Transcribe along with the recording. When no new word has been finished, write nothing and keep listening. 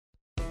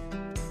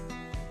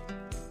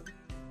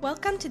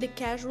Welcome to the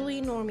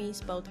Casually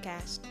Normies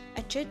podcast,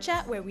 a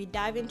chit-chat where we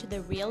dive into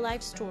the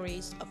real-life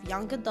stories of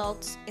young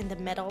adults in the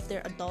middle of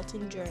their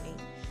adulting journey.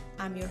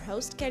 I'm your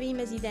host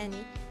Karima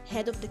Zidani,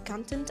 head of the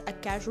content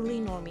at Casually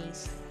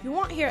Normies. You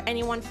won't hear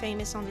anyone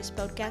famous on this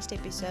podcast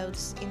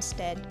episodes.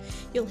 Instead,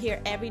 you'll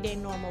hear everyday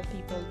normal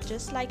people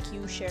just like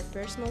you share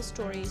personal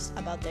stories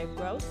about their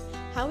growth,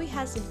 how it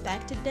has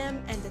impacted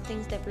them, and the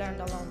things they've learned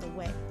along the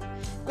way.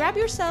 Grab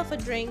yourself a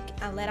drink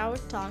and let our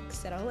talk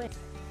settle in.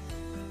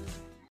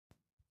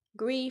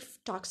 Grief,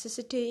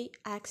 toxicity,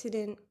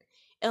 accident,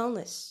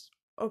 illness,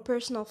 or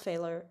personal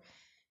failure.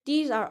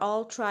 These are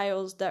all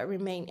trials that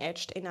remain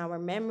etched in our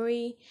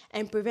memory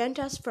and prevent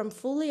us from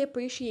fully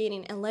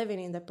appreciating and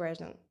living in the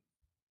present.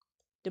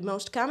 The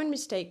most common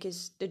mistake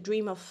is the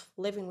dream of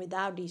living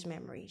without these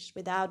memories,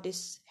 without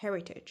this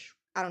heritage.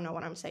 I don't know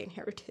what I'm saying,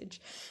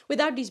 heritage.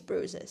 Without these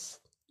bruises.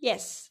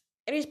 Yes,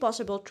 it is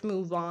possible to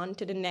move on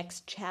to the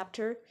next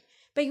chapter,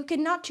 but you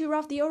cannot tear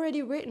off the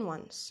already written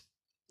ones.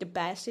 The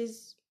past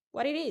is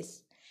what it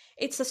is.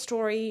 It's a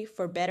story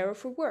for better or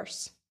for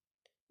worse.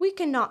 We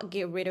cannot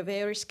get rid of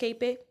it or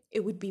escape it.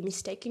 It would be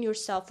mistaking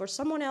yourself for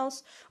someone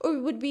else, or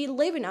it would be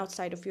living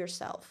outside of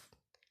yourself.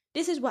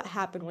 This is what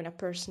happens when a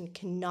person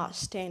cannot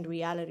stand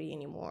reality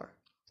anymore.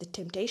 The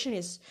temptation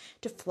is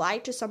to fly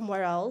to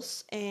somewhere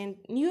else, and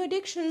new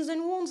addictions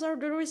and wounds are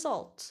the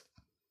result.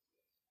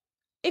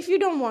 If you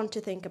don't want to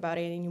think about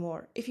it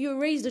anymore, if you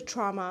erase the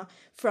trauma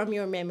from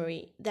your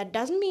memory, that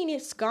doesn't mean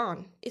it's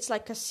gone. It's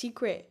like a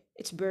secret.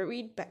 It's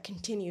buried but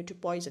continue to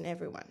poison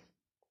everyone.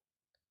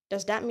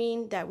 Does that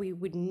mean that we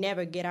would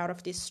never get out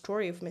of this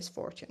story of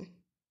misfortune?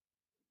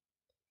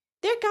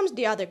 There comes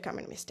the other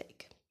common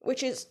mistake,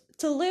 which is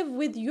to live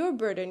with your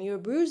burden, your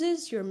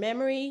bruises, your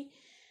memory,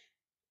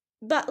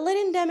 but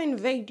letting them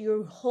invade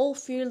your whole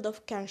field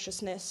of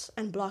consciousness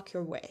and block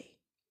your way.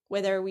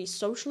 Whether we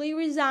socially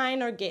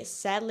resign or get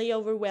sadly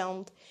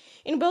overwhelmed,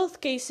 in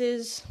both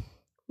cases,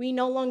 we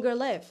no longer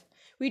live.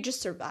 We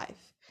just survive.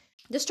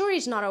 The story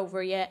is not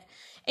over yet.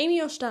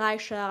 Amy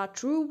Osterreicher, a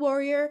true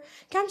warrior,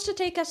 comes to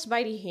take us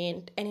by the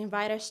hand and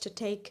invite us to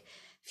take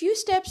few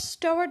steps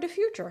toward the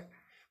future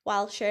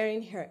while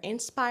sharing her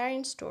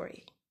inspiring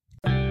story.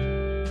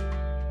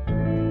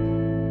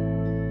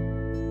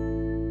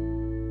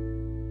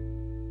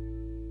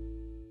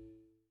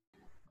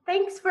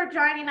 Thanks for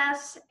joining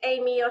us,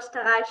 Amy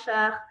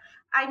Osterreicher.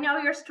 I know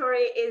your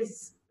story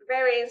is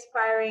very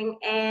inspiring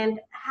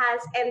and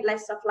has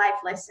endless of life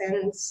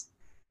lessons,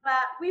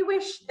 but we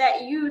wish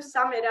that you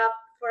sum it up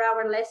for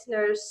our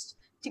listeners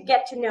to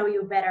get to know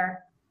you better.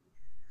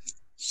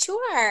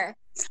 Sure.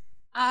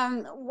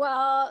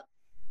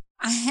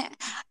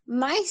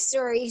 My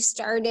story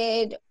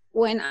started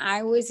when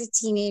I was a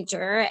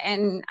teenager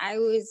and I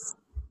was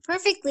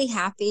perfectly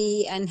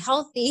happy and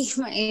healthy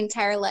my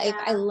entire life.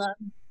 I loved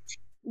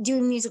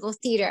doing musical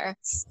theater.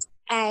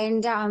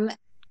 And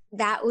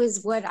that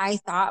was what I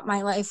thought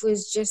my life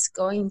was just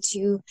going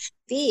to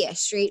be, a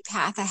straight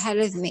path ahead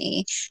of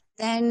me.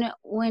 Then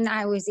when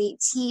I was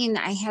 18,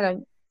 I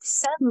had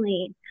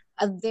suddenly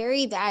a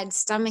very bad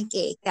stomach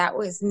ache that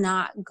was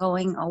not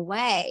going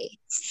away.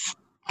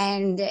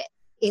 And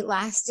it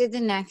lasted the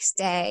next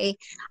day.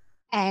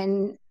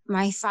 And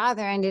my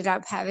father ended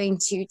up having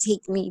to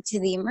take me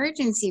to the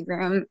emergency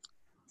room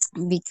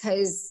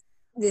because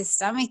the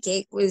stomach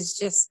ache was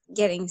just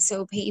getting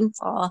so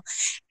painful.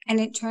 And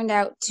it turned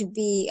out to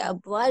be a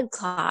blood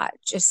clot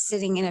just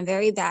sitting in a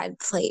very bad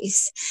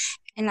place.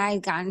 And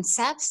I'd gotten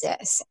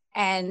sepsis.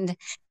 And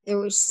there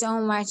was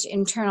so much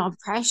internal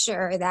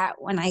pressure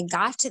that when I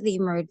got to the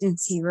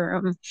emergency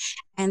room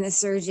and the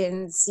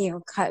surgeons,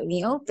 cut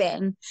me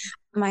open,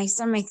 my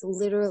stomach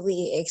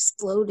literally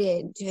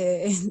exploded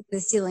to the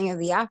ceiling of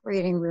the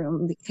operating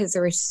room because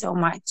there was so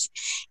much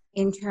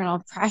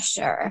internal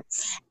pressure.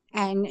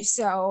 And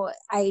so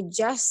I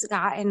just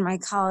gotten my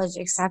college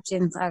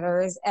acceptance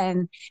letters,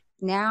 and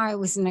now I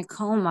was in a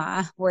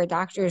coma where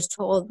doctors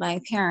told my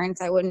parents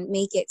I wouldn't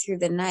make it through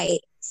the night.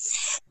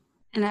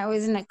 And I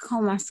was in a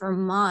coma for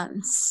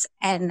months,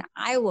 and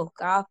I woke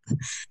up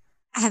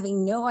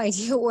having no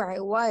idea where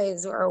I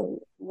was or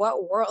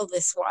what world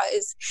this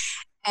was.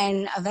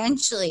 And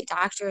eventually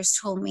doctors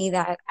told me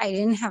that I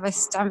didn't have a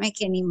stomach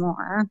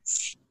anymore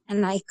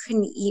and I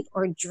couldn't eat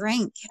or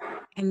drink.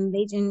 And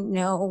they didn't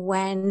know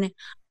when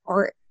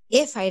or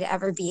if I'd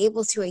ever be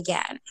able to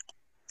again,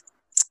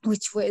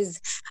 which was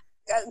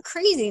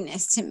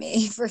craziness to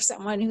me for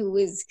someone who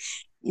was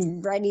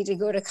ready to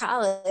go to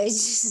college.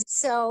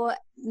 So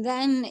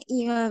then,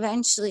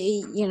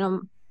 eventually,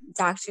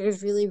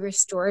 doctors really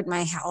restored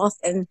my health,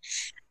 and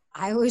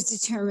I was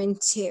determined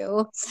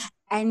to.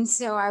 And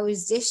so I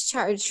was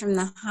discharged from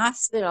the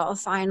hospital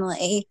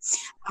finally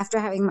after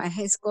having my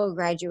high school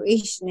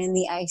graduation in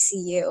the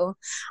ICU.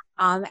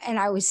 And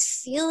I was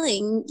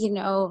feeling,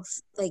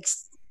 like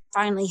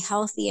finally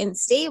healthy and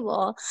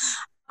stable.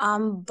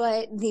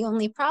 But the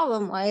only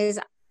problem was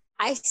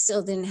I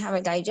still didn't have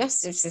a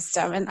digestive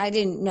system, and I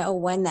didn't know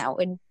when that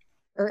would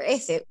or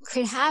if it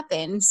could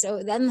happen.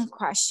 So then the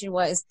question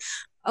was,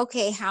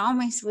 okay, how am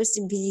I supposed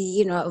to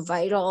be, a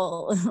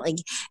vital, like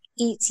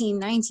 18,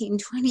 19,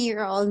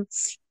 20-year-old,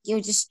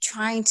 just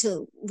trying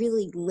to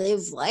really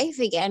live life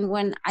again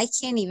when I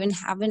can't even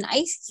have an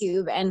ice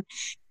cube and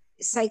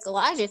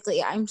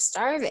psychologically I'm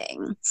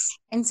starving.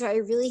 And so I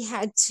really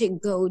had to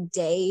go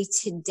day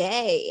to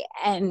day,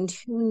 and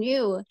who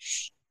knew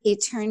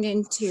it turned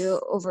into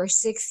over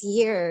 6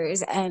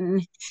 years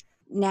and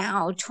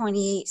now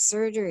 28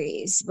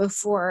 surgeries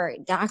before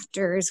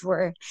doctors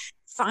were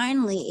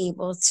finally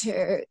able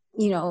to,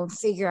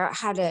 figure out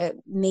how to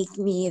make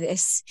me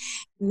this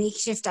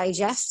makeshift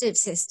digestive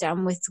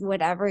system with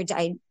whatever,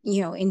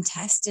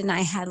 intestine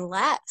I had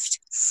left.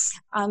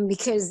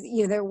 Because,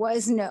 there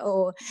was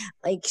no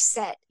like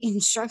set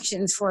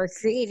instructions for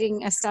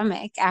creating a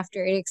stomach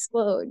after it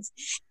explodes.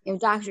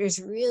 Doctors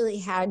really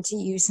had to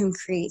use some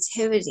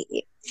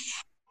creativity.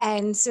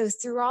 And so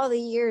through all the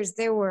years,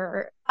 there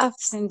were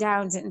ups and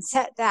downs and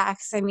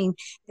setbacks. I mean,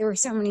 there were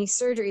so many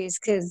surgeries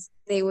because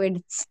they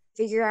would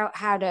figure out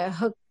how to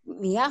hook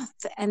me up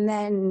and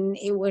then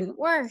it wouldn't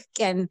work.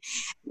 And,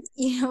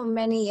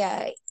 many,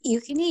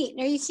 you can eat,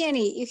 no, you can't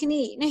eat, you can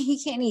eat, no, you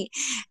can't eat.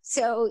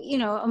 So,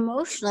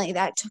 emotionally,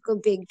 that took a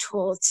big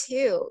toll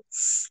too.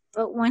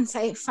 But once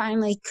I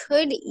finally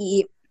could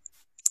eat,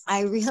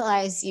 I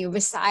realized,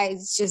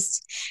 besides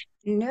just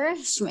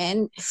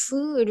nourishment,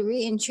 food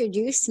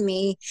reintroduced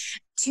me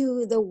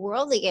to the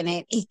world again.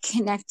 It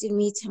connected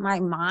me to my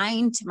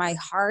mind, to my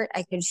heart.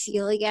 I could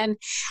feel again.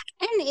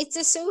 And it's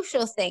a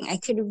social thing. I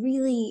could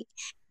really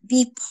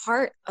be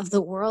part of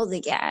the world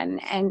again.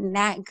 And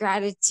that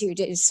gratitude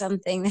is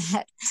something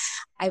that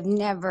I've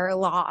never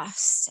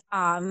lost.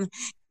 I've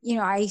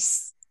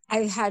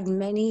had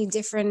many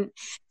different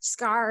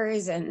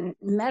scars and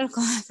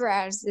medical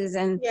apparatuses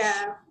and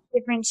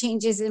different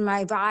changes in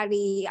my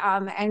body.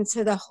 And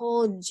so the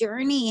whole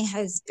journey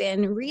has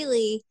been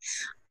really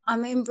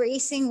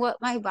embracing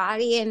what my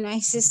body and my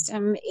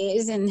system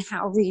is and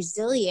how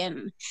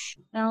resilient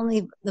not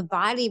only the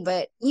body,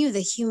 but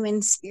the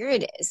human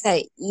spirit is,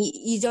 that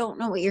you don't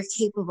know what you're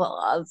capable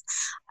of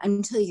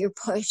until you're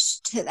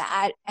pushed to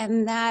that.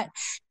 And that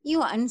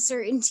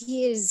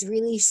uncertainty is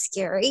really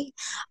scary.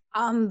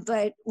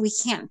 But we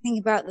can't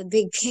think about the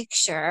big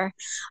picture.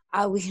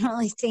 We can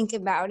only think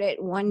about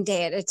it one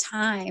day at a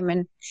time.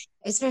 And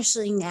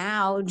especially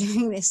now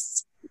during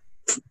this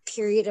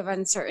period of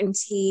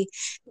uncertainty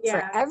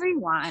for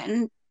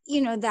everyone,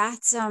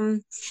 that's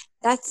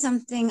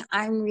something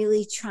I'm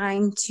really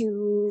trying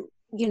to,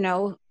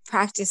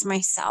 practice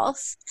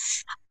myself.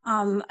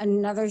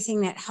 Another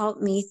thing that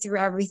helped me through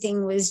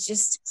everything was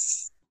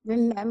just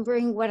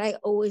remembering what I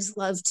always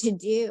loved to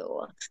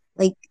do,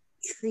 like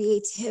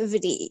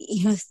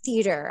creativity,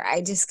 theater.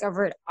 I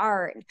discovered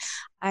art.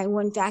 I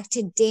went back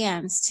to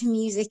dance, to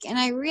music, and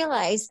I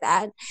realized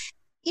that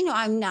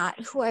I'm not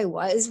who I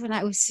was when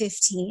I was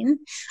 15,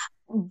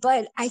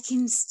 but I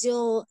can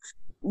still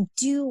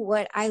do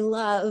what I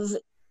love,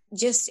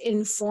 just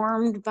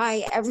informed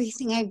by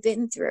everything I've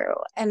been through.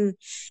 And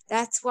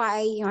that's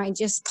why, I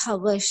just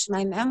published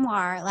my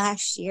memoir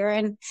last year,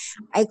 and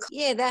I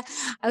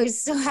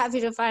was so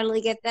happy to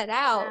finally get that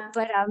out.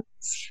 But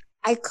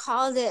I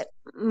called it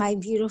My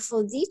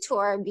Beautiful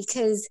Detour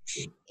because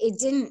it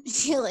didn't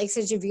feel like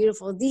such a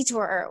beautiful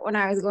detour when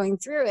I was going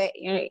through it.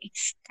 It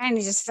kind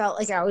of just felt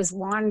like I was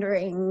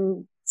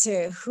wandering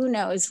to who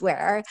knows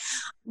where.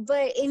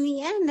 But in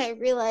the end, I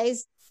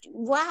realized,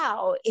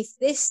 wow, if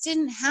this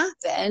didn't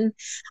happen,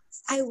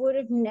 I would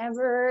have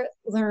never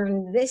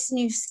learned this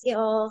new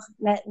skill,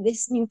 met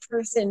this new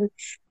person,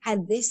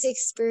 had this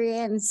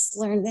experience,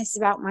 learned this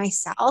about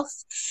myself.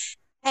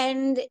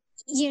 And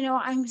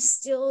I'm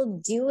still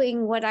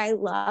doing what I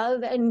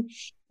love, and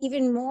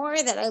even more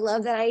that I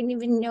love that I didn't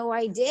even know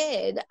I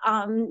did.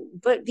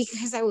 But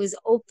because I was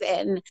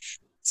open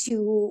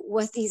to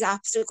what these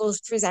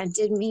obstacles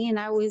presented me, and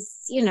I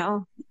was,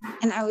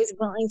 and I was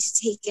willing to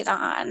take it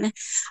on.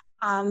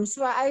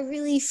 So I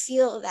really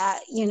feel that,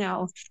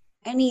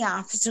 any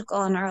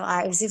obstacle in our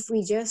lives, if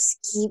we just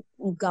keep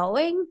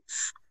going,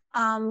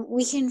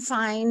 we can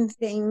find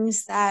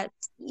things that,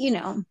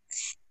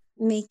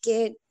 make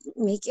it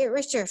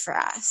richer for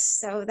us.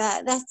 So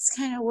that's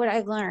kind of what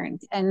I've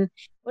learned, and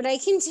what I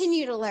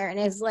continue to learn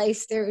is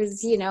life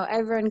throws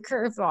everyone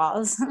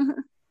curveballs.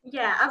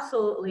 Yeah,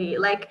 absolutely.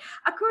 Like,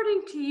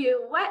 according to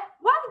you, why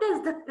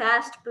does the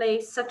past play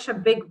such a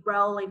big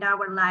role in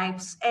our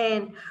lives,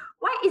 and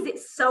why is it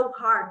so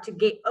hard to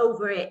get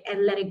over it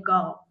and let it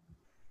go?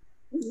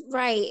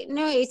 Right.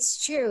 No,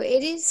 it's true.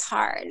 It is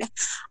hard.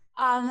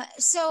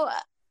 So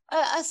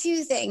a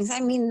few things.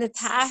 I mean, the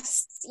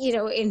past,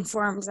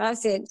 informs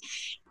us. It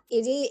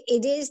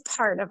is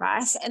part of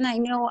us. And I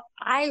know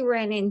I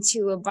ran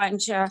into a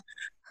bunch of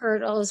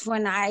hurdles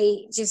when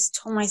I just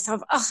told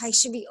myself, oh, I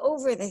should be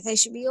over this. I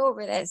should be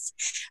over this.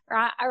 Or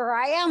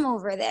I am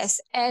over this.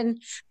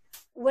 And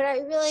what I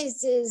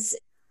realized is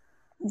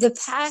the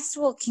past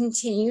will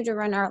continue to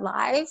run our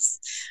lives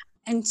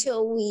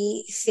until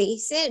we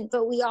face it.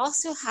 But we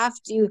also have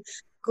to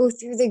go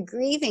through the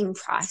grieving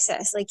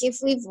process. Like if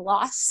we've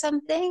lost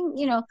something,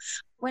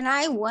 when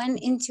I went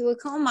into a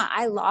coma,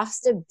 I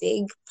lost a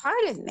big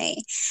part of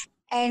me.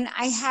 And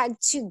I had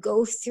to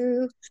go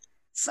through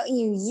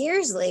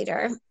years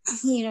later,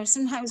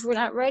 sometimes we're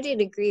not ready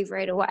to grieve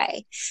right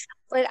away,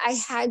 but I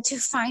had to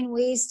find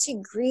ways to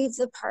grieve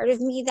the part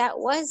of me that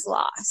was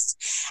lost.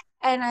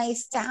 And I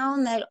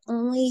found that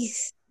only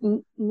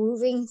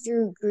moving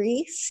through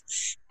grief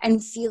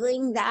and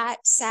feeling that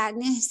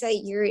sadness that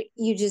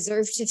you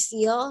deserve to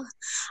feel,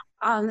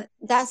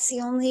 that's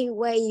the only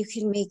way you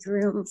can make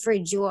room for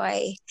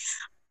joy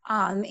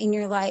in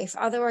your life.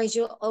 Otherwise,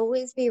 you'll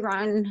always be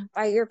run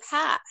by your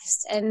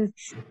past, and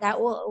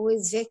that will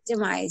always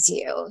victimize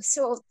you.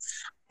 So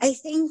I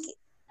think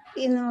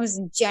in those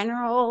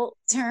general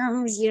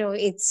terms,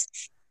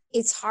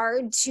 it's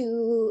hard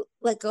to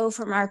let go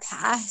from our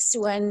past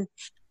when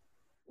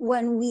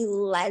we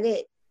let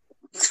it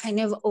kind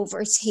of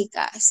overtake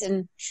us,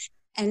 and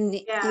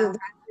Yeah. rather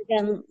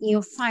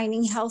than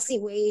finding healthy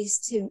ways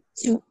to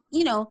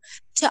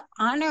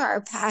honor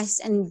our past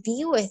and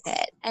be with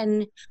it.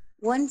 And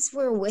once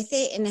we're with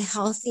it in a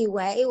healthy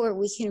way where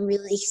we can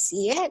really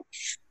see it,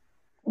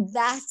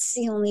 that's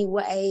the only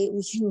way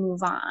we can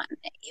move on.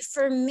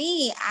 For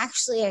me,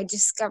 actually, I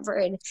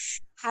discovered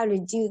how to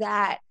do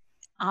that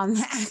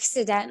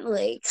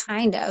accidentally,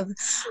 kind of.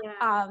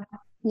 Yeah.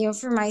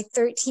 For my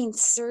 13th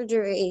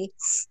surgery,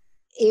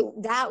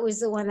 that was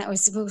the one that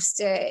was supposed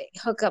to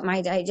hook up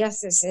my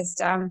digestive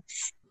system.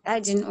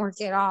 That didn't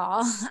work at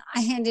all.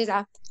 I ended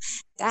up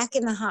back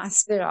in the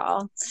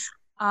hospital,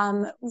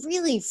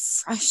 really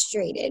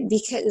frustrated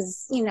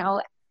because,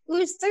 it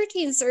was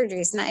 13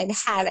 surgeries and I'd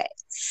had it.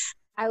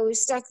 I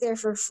was stuck there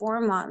for 4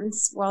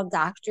 months while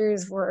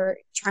doctors were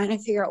trying to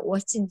figure out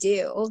what to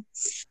do,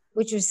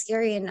 which was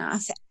scary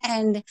enough.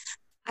 And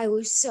I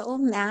was so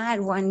mad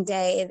one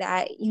day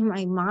that,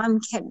 my mom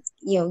kept,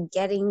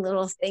 getting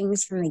little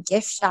things from the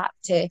gift shop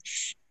to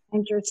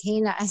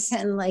entertain us.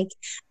 And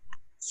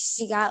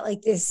she got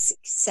this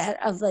set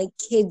of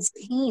kids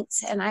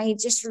paints. And I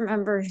just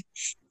remember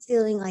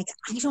feeling like,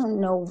 I don't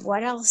know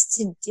what else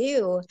to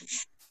do.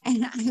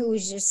 And I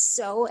was just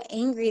so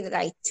angry that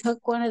I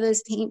took one of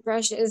those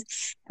paintbrushes,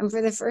 and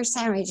for the first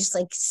time, I just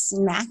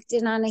smacked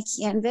it on a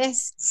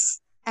canvas.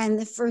 And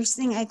the first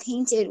thing I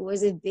painted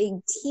was a big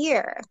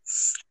tear.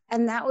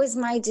 And that was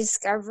my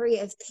discovery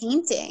of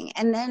painting.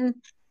 And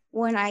then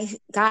when I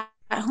got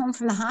home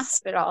from the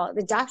hospital,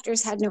 the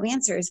doctors had no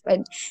answers, but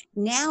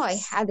now I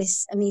had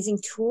this amazing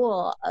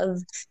tool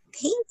of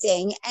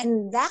painting.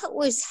 And that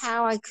was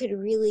how I could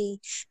really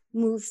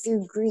move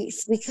through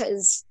grief,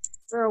 because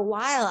for a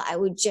while I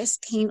would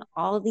just paint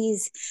all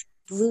these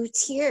blue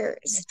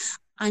tears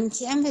on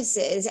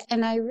canvases.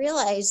 And I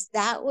realized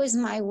that was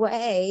my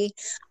way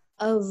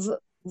of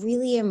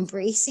really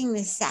embracing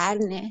the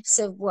sadness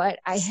of what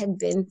I had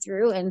been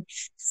through. And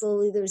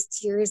slowly those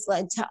tears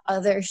led to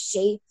other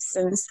shapes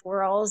and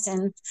swirls.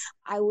 And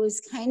I was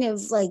kind of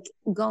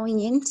going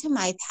into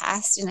my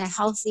past in a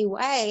healthy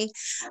way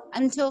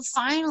until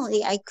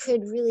finally I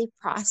could really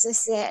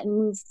process it and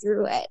move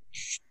through it.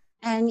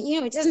 And,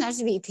 it doesn't have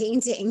to be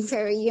painting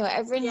for,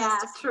 everyone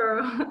has to.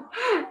 True.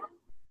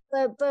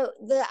 But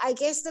I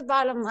guess the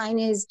bottom line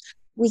is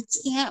we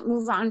can't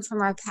move on from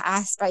our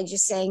past by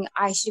just saying,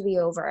 I should be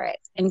over it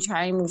and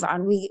try and move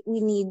on. We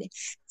need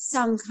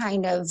some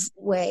kind of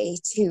way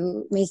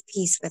to make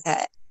peace with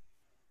it.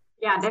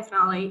 Yeah,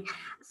 definitely.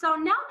 So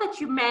now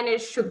that you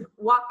managed to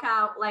walk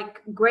out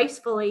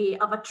gracefully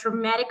of a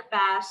traumatic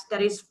past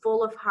that is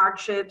full of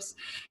hardships,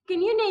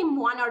 can you name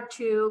one or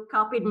two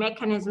coping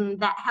mechanisms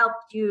that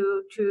helped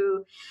you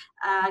to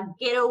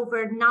get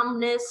over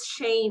numbness,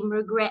 shame,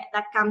 regret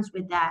that comes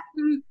with that?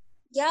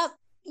 Yep.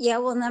 Yeah,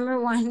 well, number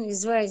one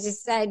is what I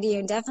just said,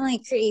 definitely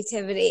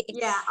creativity.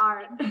 Yeah,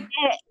 art.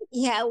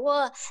 Yeah,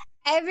 well,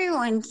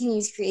 everyone can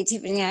use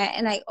creativity.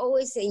 And I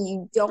always say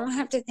you don't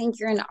have to think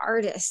you're an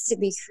artist to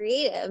be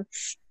creative.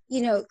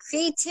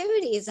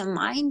 Creativity is a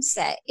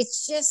mindset.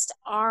 It's just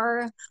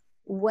our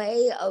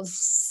way of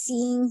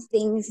seeing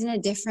things in a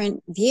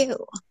different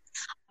view.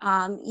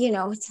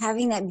 It's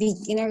having that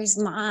beginner's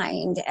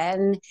mind.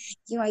 And,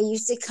 I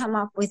used to come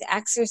up with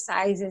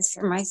exercises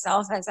for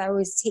myself as I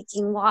was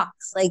taking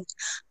walks,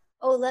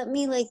 let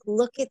me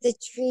look at the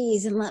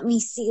trees and let me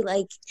see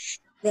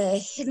the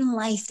hidden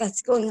life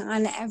that's going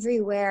on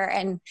everywhere.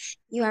 And,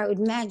 I would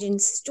imagine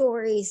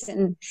stories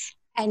and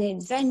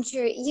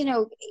adventure.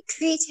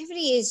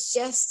 Creativity is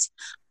just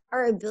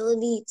our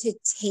ability to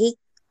take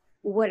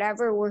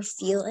whatever we're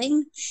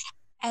feeling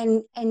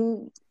and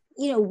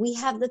we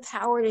have the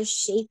power to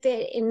shape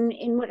it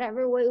in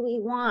whatever way we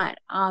want.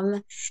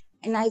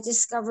 And I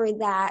discovered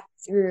that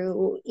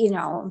through,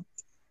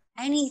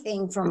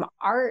 anything from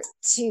art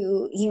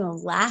to,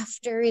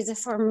 laughter is a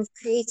form of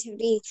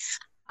creativity.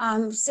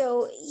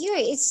 So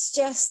it's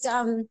just,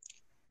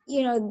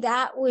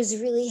 that was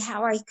really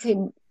how I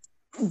could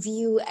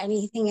view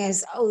anything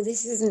as,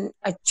 this isn't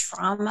a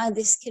trauma.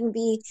 This can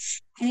be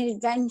an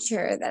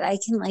adventure that I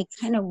can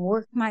kind of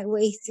work my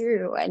way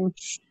through and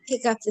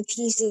pick up the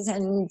pieces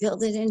and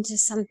build it into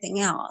something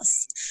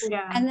else.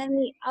 Yeah. And then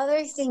the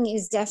other thing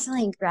is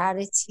definitely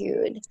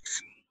gratitude.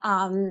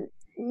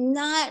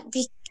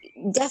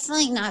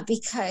 Definitely not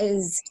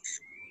because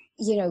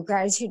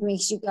gratitude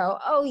makes you go,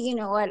 oh, you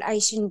know what, I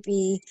shouldn't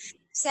be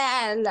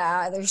sad.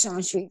 There's so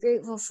much to be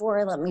grateful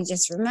for. Let me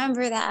just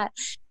remember that.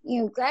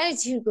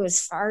 Gratitude goes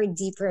far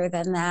deeper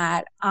than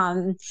that.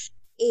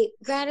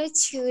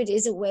 Gratitude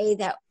is a way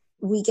that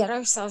we get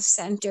ourselves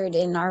centered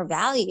in our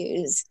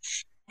values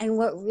and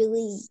what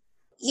really,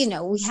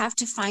 we have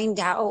to find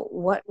out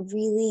what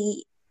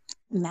really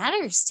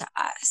matters to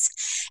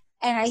us.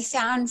 And I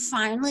found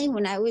finally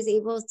when I was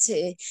able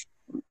to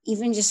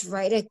even just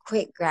write a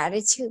quick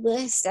gratitude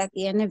list at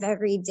the end of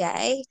every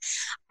day,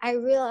 I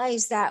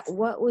realized that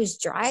what was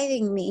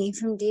driving me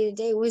from day to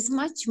day was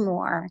much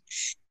more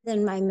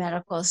than my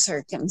medical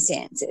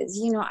circumstances.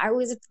 I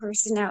was a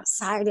person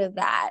outside of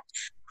that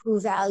who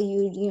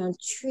valued,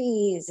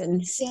 trees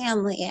and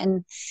family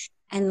and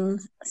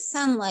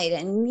sunlight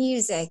and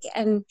music.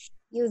 And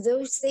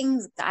those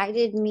things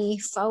guided me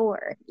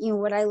forward.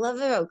 What I love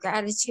about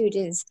gratitude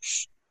is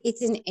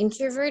it's an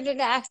introverted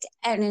act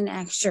and an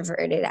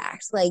extroverted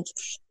act. Like,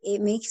 it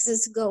makes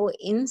us go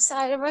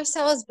inside of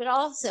ourselves, but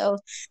also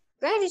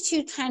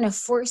gratitude kind of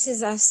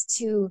forces us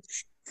to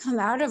come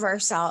out of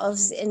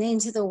ourselves and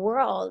into the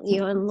world,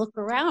 and look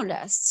around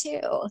us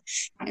too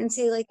and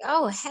say like,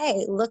 oh,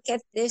 hey, look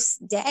at this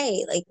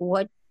day. Like,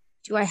 what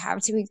do I have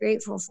to be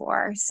grateful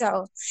for?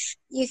 So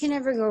you can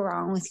never go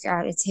wrong with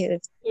gratitude.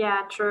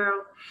 Yeah,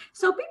 true.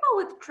 So people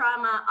with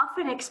trauma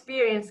often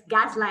experience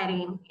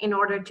gaslighting in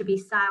order to be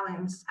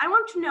silenced. I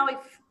want to know if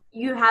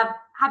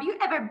have you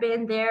ever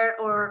been there,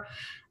 or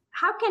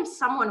how can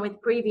someone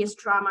with previous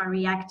trauma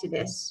react to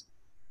this?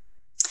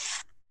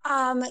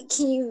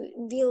 Can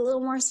you be a little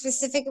more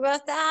specific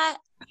about that?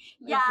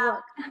 Yeah.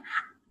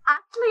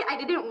 Actually, I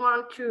didn't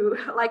want to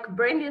like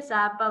bring this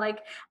up,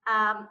 but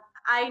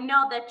I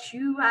know that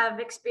you have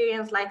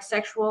experienced like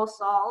sexual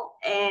assault,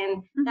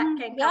 and that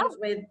can come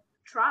with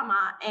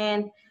trauma.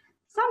 And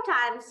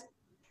sometimes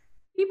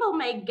people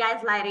may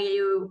gaslight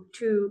you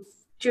to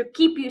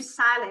keep you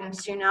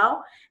silenced,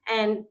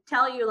 and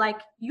tell you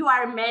like you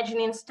are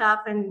imagining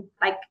stuff and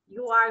like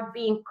you are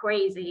being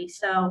crazy.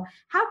 So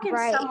how can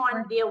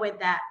someone deal with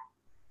that?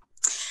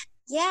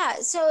 Yeah,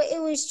 so it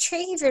was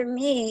tricky for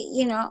me.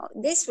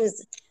 This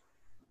was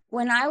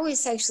when I was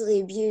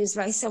sexually abused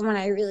by someone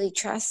I really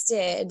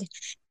trusted.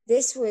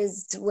 This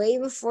was way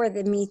before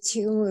the Me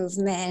Too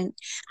movement.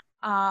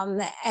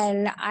 And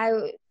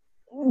I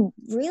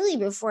really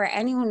before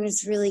anyone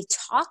was really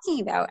talking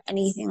about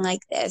anything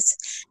like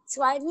this.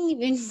 So I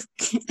didn't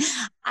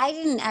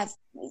at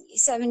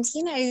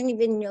 17, I didn't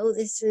even know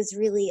this was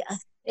really a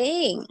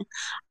thing.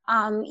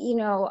 When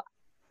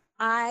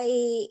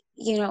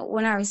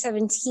I was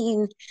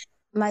 17,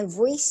 my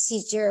voice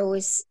teacher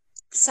was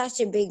such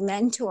a big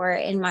mentor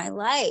in my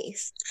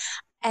life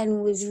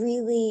and was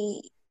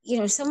really,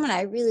 someone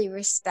I really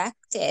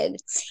respected.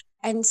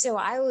 And so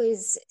I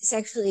was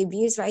sexually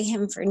abused by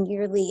him for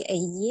nearly a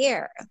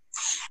year.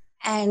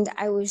 And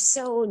I was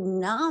so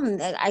numb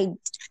that I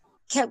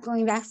kept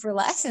going back for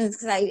lessons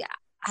because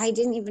I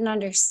didn't even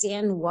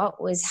understand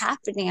what was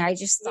happening. I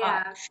just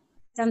thought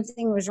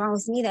something was wrong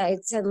with me, that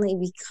I'd suddenly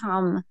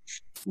become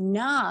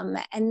numb.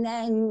 And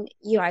then,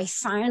 I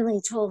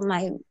finally told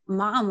my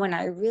mom when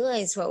I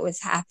realized what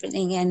was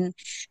happening, and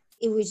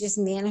it was just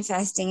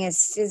manifesting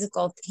as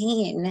physical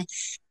pain.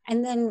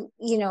 And then,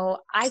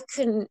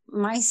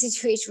 my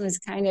situation was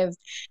kind of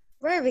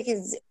rare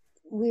because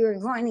we were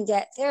going to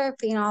get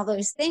therapy and all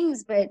those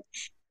things, but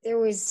there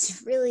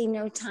was really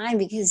no time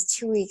because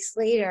 2 weeks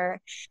later,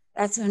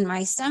 that's when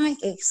my stomach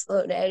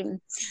exploded.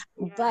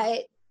 Yeah.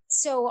 But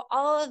so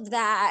all of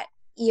that,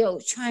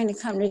 trying to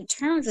come to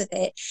terms with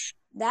it,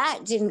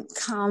 that didn't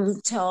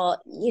come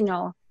till,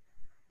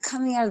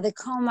 coming out of the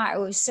coma. I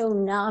was so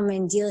numb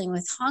and dealing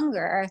with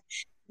hunger.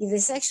 The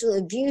sexual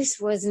abuse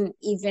wasn't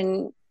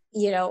even,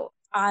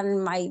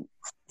 on my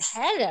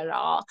head at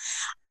all.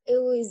 It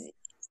was,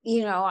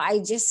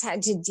 I just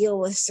had to deal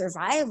with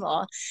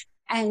survival.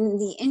 And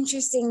the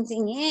interesting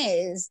thing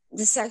is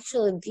the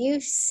sexual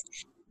abuse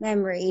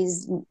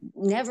memories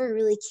never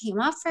really came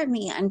up for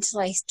me until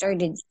I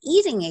started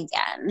eating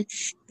again.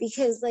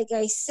 Because like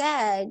I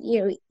said,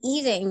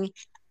 eating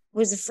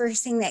was the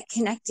first thing that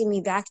connected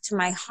me back to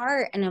my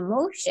heart and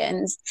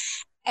emotions.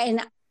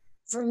 And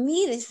for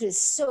me, this was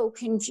so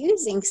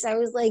confusing because I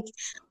was like,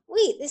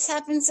 wait, this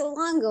happened so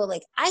long ago.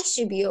 Like, I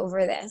should be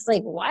over this.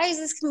 Like, why is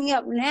this coming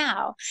up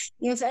now?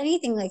 If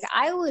anything, like,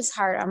 I was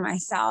hard on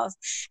myself.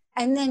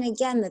 And then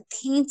again, the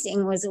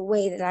painting was a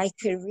way that I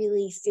could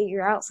really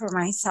figure out for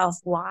myself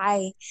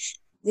why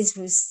this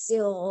was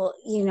still,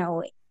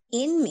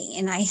 in me,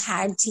 and I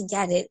had to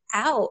get it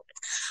out.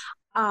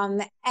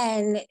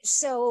 And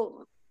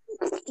so,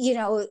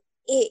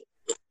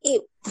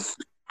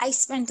 I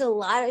spent a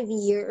lot of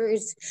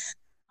years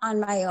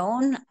on my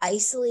own,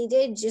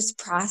 isolated, just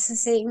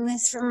processing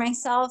this for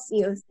myself,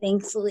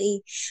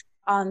 thankfully,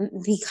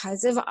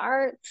 because of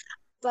art.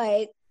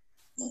 But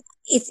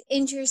it's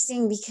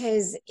interesting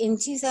because in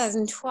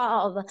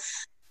 2012,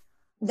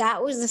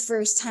 that was the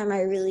first time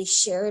I really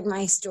shared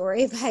my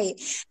story by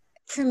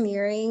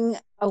premiering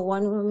a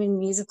one-woman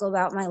musical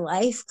about my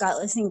life,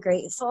 Gutless and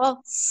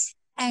Grateful.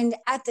 And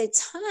at the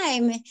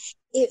time,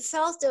 it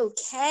felt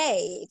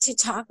okay to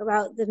talk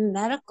about the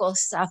medical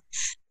stuff.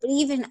 But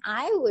even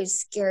I was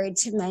scared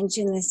to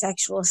mention the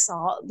sexual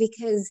assault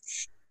because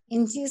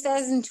in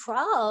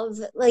 2012,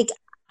 like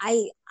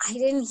I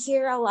didn't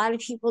hear a lot of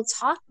people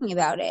talking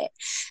about it.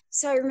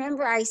 So I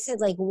remember I said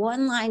like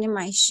one line in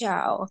my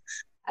show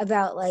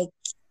about like,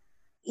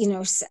 you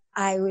know,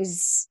 I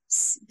was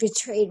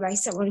betrayed by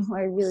someone who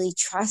I really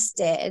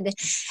trusted.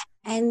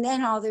 And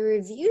then all the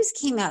reviews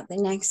came out the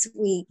next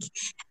week.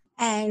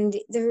 And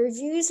the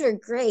reviews were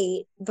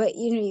great, but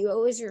you know, you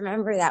always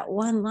remember that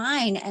one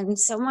line. And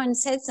someone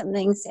said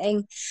something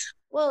saying,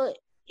 well,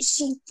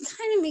 she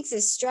kind of makes a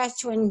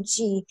stretch when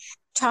she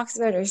talks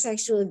about her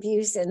sexual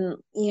abuse and,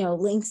 you know,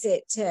 links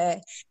it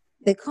to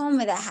the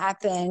coma that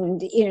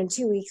happened, you know,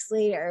 2 weeks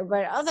later.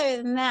 But other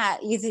than that,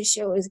 the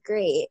show was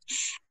great.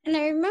 And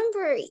I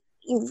remember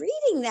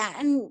reading that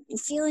and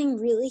feeling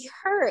really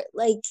hurt.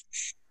 Like,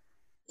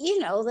 you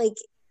know, like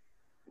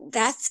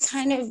that's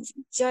kind of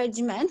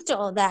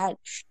judgmental that,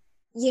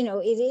 you know,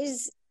 it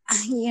is,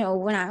 you know,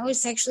 when I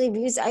was sexually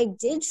abused, I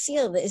did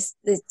feel this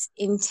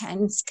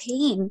intense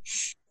pain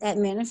that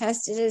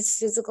manifested as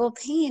physical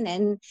pain.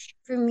 And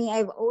for me,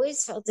 I've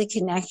always felt a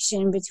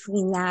connection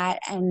between that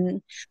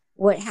and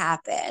what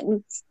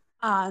happened.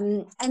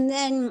 And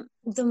then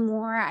the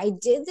more I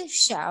did the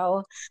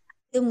show,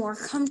 the more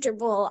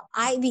comfortable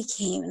I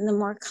became and the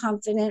more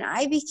confident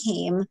I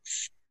became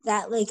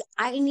that like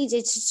I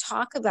needed to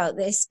talk about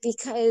this,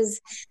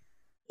 because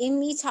in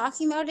me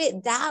talking about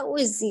it, that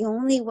was the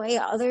only way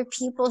other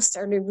people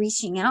started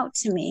reaching out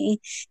to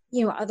me,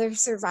 you know, other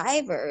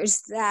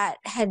survivors that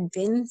had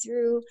been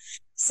through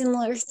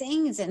similar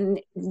things,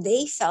 and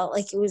they felt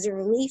like it was a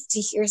relief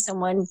to hear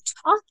someone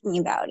talking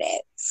about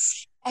it.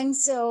 And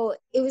so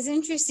it was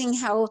interesting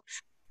how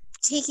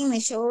taking the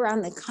show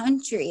around the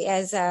country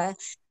as a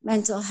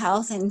mental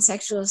health and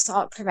sexual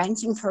assault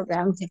prevention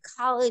program to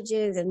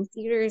colleges and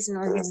theaters and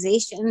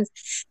organizations,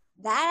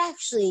 that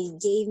actually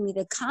gave me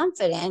the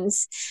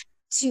confidence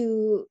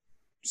to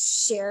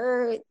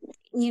share,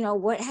 you know,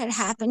 what had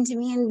happened to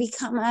me and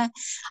become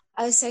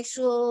a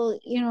sexual,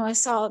 you know,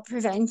 assault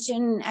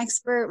prevention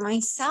expert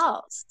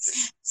myself.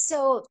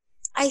 So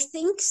I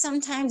think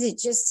sometimes it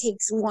just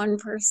takes one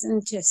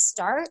person to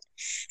start.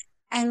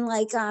 And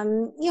like,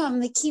 you know, I'm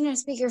the keynote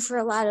speaker for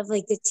a lot of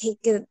like the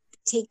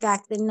Take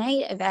Back the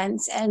Night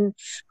events. And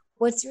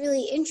what's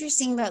really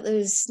interesting about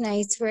those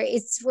nights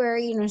where,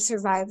 you know,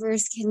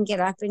 survivors can get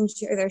up and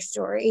share their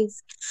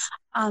stories.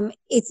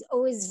 It's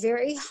always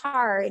very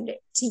hard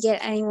to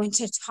get anyone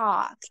to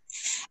talk.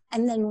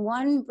 And then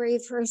one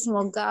brave person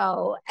will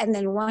go. And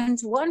then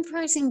once one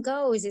person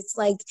goes, it's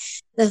like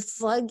the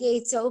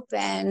floodgates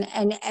open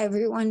and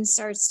everyone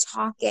starts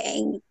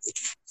talking.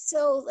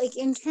 So like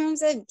in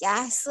terms of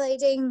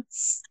gaslighting,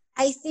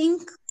 I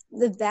think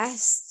the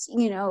best,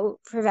 you know,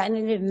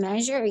 preventative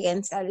measure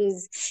against that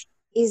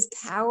is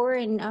power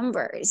in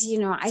numbers. You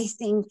know, I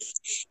think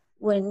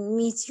when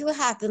Me Too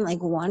happened,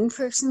 like one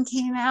person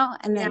came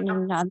out and then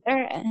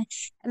another and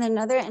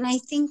another. And I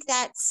think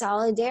that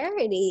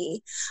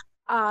solidarity,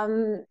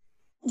 you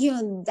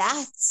know,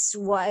 that's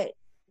what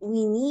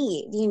we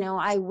need. You know,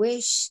 I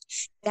wish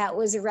that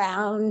was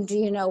around,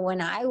 you know,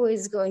 when I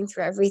was going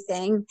through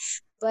everything.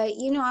 But,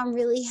 you know, I'm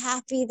really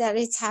happy that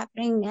it's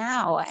happening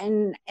now.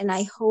 And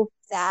I hope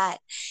that,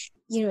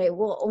 you know, it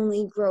will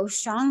only grow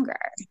stronger.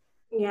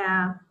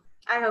 Yeah,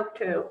 I hope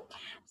too.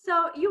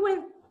 So you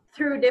went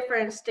through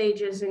different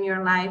stages in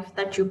your life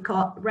that you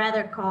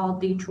call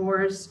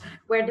detours,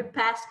 where the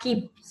past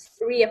keeps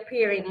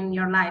reappearing in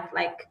your life,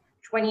 like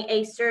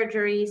 28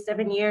 surgeries,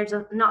 7 years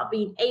of not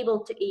being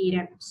able to eat,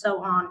 and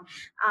so on.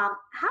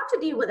 How to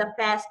deal with a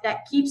past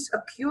that keeps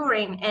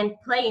occurring and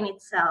playing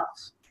itself?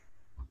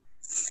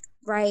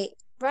 Right.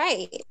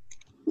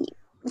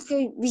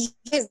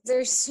 Because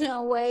there's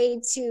no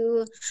way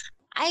to,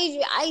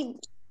 I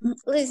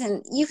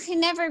listen, you can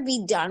never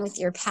be done with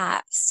your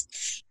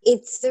past.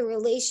 It's the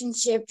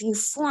relationship you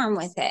form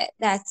with it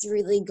that's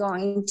really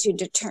going to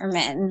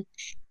determine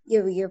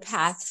your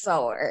path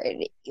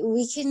forward.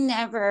 We can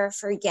never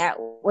forget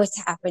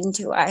what's happened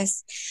to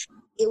us.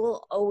 It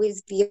will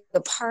always be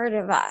a part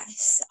of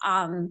us.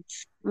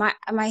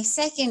 My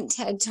second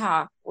TED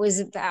Talk was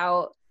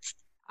about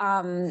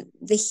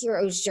the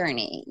hero's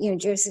journey, you know,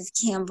 Joseph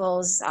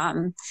Campbell's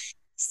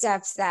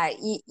steps that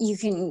you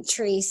can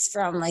trace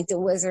from like the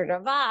Wizard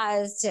of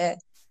Oz to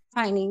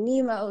Finding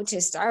Nemo to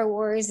Star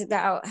Wars,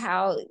 about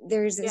how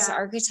there's this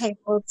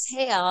archetypal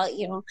tale,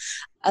 you know,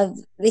 of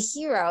the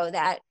hero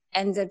that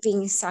ends up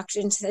being sucked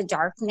into the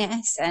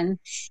darkness, and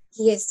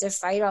he has to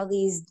fight all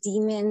these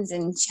demons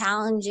and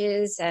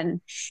challenges,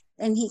 and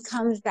then he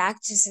comes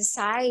back to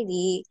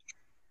society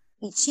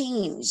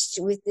changed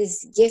with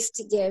this gift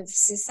to give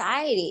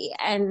society.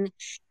 And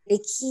the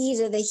key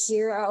to the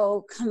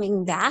hero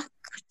coming back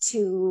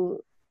to,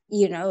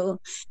 you know,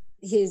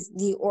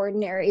 the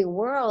ordinary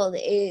world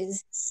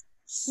is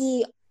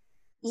he,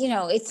 you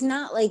know, it's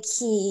not like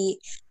he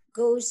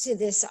goes to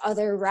this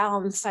other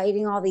realm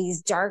fighting all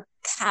these dark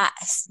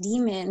past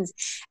demons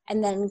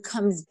and then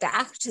comes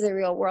back to the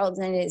real world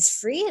and is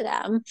free of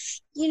them,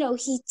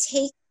 he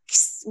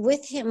takes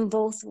with him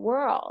both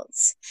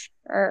worlds,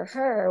 or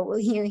her,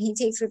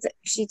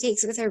 she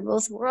takes with her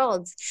both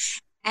worlds.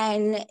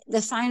 And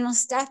the final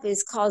step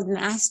is called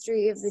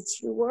mastery of the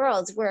two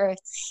worlds, where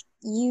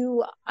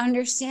you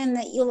understand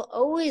that you'll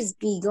always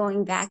be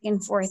going back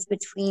and forth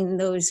between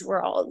those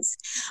worlds.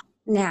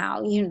 Now,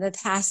 the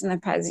past and the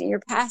present, your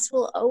past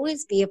will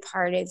always be a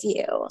part of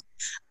you,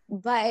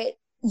 but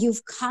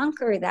you've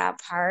conquered that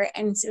part.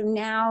 And so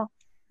now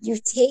you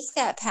take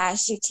that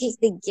past, you take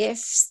the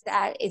gifts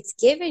that it's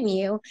given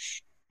you,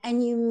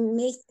 and you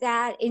make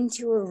that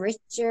into a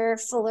richer,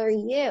 fuller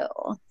you.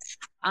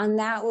 And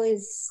that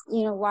was,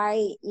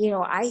 why,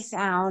 I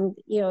found,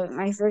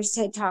 my first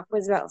TED Talk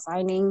was about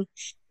finding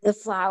the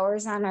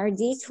flowers on our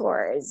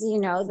detours,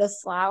 the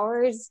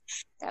flowers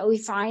that we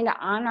find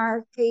on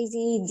our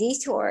crazy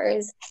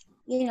detours,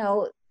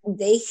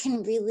 they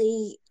can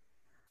really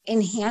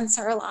enhance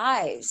our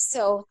lives.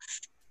 So,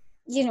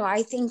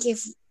 I think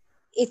if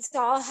it's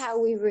all how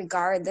we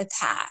regard the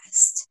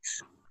past,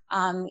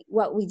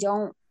 what we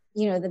don't,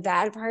 the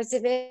bad parts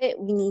of it,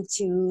 we need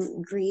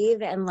to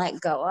grieve and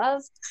let go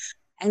of.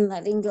 And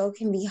letting go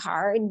can be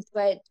hard,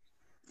 but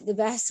the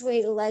best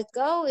way to let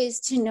go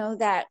is to know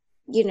that,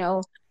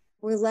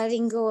 we're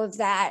letting go of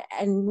that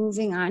and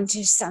moving on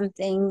to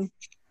something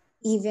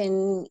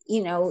even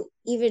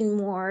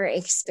more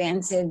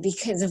expansive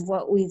because of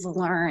what we've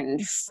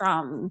learned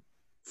from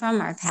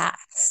our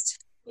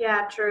past.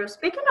 Yeah, true.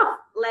 Speaking of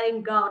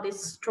letting go,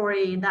 this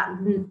story that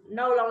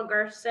no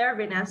longer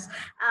serving us,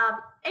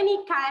 any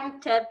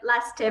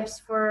last tips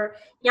for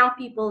young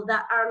people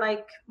that are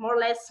like more or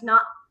less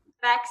not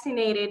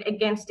vaccinated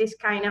against this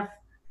kind of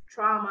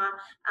trauma,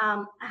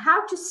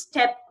 how to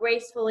step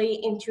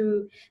gracefully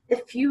into the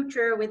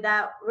future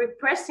without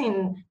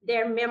repressing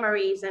their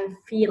memories and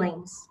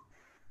feelings?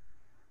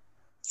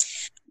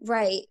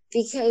 Right,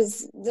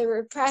 because the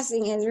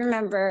repressing is,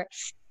 remember,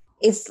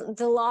 it's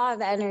the law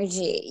of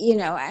energy.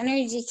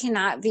 Energy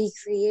cannot be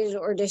created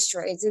or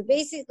destroyed. So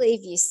basically,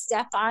 if you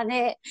step on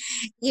it,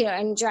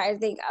 and try to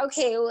think,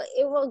 okay, well,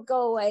 it will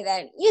go away,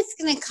 then it's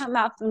going to come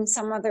up in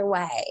some other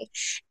way.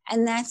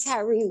 And that's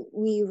how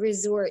we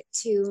resort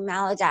to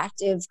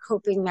maladaptive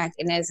coping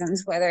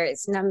mechanisms, whether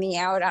it's numbing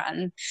out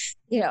on,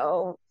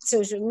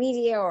 social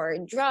media or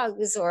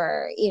drugs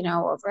or,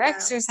 over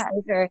exercise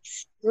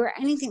or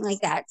anything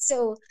like that.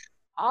 So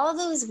all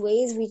those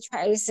ways we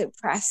try to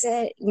suppress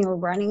it,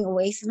 running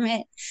away from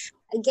it,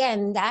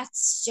 again,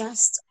 that's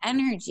just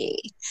energy.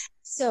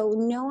 So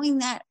knowing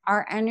that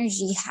our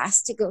energy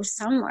has to go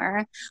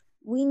somewhere,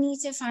 we need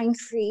to find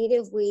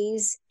creative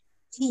ways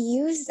to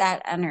use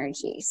that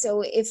energy.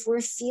 So if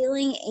we're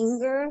feeling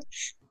anger,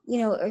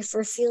 if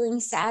we're feeling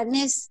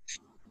sadness,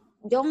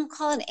 don't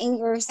call it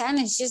anger or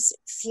sadness, just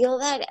feel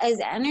that as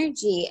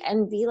energy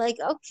and be like,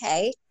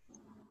 okay,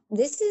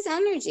 this is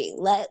energy.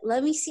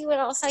 Let me see what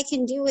else I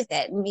can do with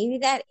it. Maybe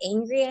that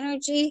angry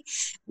energy,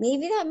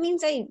 maybe that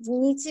means I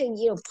need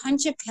to,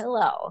 punch a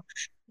pillow.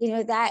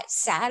 That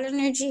sad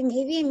energy,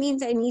 maybe it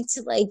means I need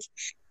to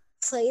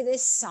play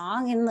this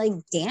song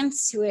and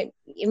dance to it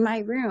in my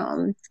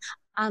room.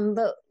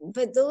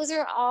 But those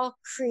are all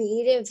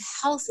creative,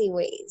 healthy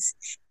ways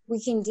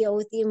we can deal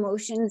with the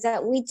emotions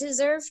that we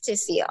deserve to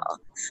feel.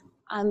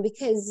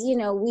 Because,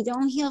 we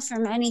don't heal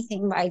from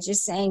anything by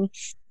just saying,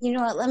 you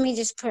know what, let me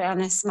just put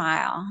on a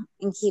smile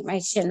and keep my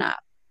chin up.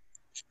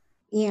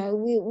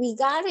 We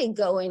got to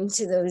go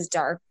into those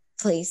dark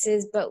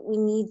places, but we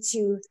need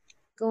to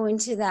go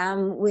into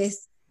them with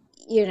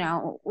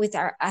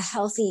a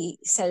healthy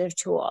set of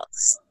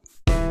tools.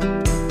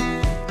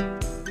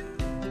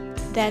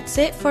 That's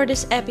it for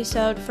this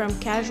episode from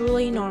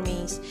Casually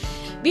Normies.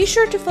 Be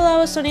sure to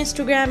follow us on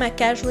Instagram at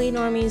Casually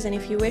Normies, and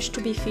if you wish to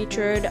be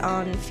featured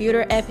on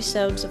future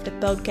episodes of the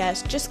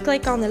podcast, just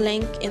click on the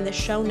link in the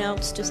show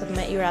notes to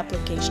submit your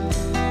application.